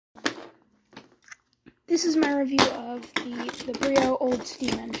This is my review of the Brio old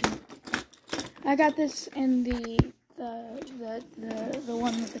steam engine. I got this in the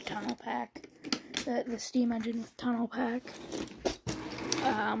one with the tunnel pack, the steam engine with tunnel pack.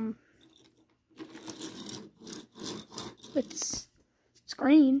 It's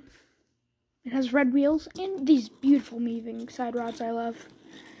green. It has red wheels and these beautiful moving side rods I love.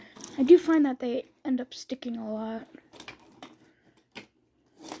 I do find that they end up sticking a lot.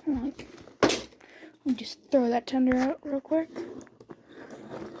 Like, let me just throw that tender out real quick.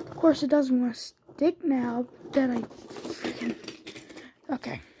 Of course, it doesn't want to stick now that I freaking...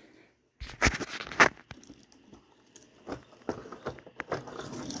 Okay.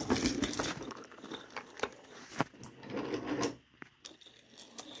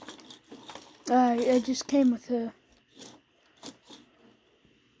 It just came with a...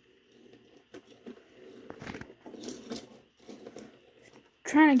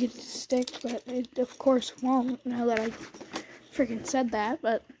 Trying to get it to stick, but it of course won't now that I freaking said that,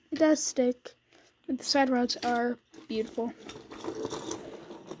 but it does stick. And the side rods are beautiful.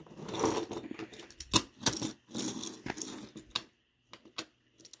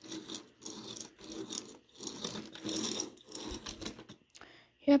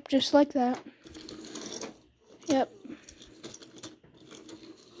 Yep, just like that. Yep.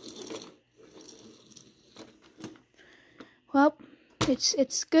 Well,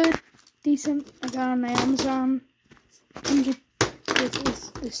 it's good, decent. I got on my Amazon.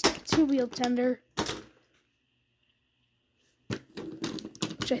 This two-wheel tender,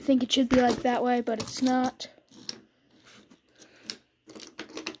 which I think it should be like that way, but it's not.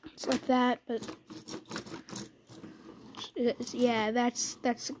 It's like that, but yeah, that's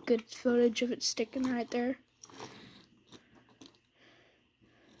a good footage of it sticking right there.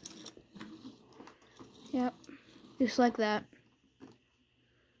 Yep, just like that.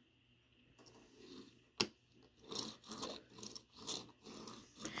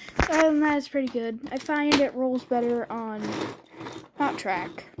 Other than that, it's pretty good. I find it rolls better on hot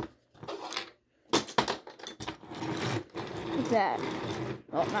track. Like that.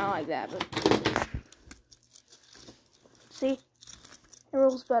 Well, not like that, but... See? It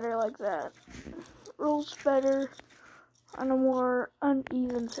rolls better like that. It rolls better on a more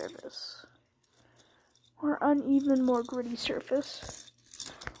uneven surface. More uneven, more gritty surface.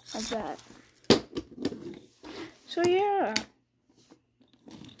 Like that. So, yeah.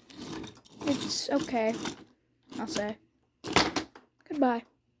 It's okay, I'll say. Goodbye.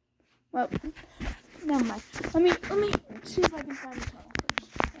 Well, never mind. Let me see if I can find the tunnel first.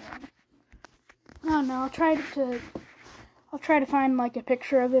 Oh no, I'll try to find like a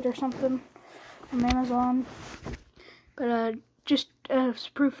picture of it or something on Amazon. But just as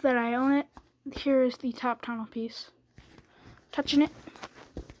proof that I own it, here is the top tunnel piece. Touching it.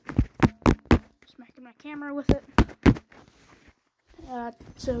 Smacking my camera with it.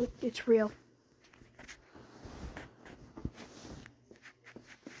 So it's real.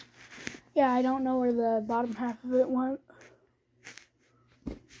 Yeah, I don't know where the bottom half of it went.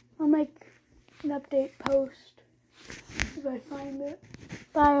 I'll make an update post if I find it.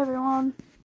 Bye, everyone.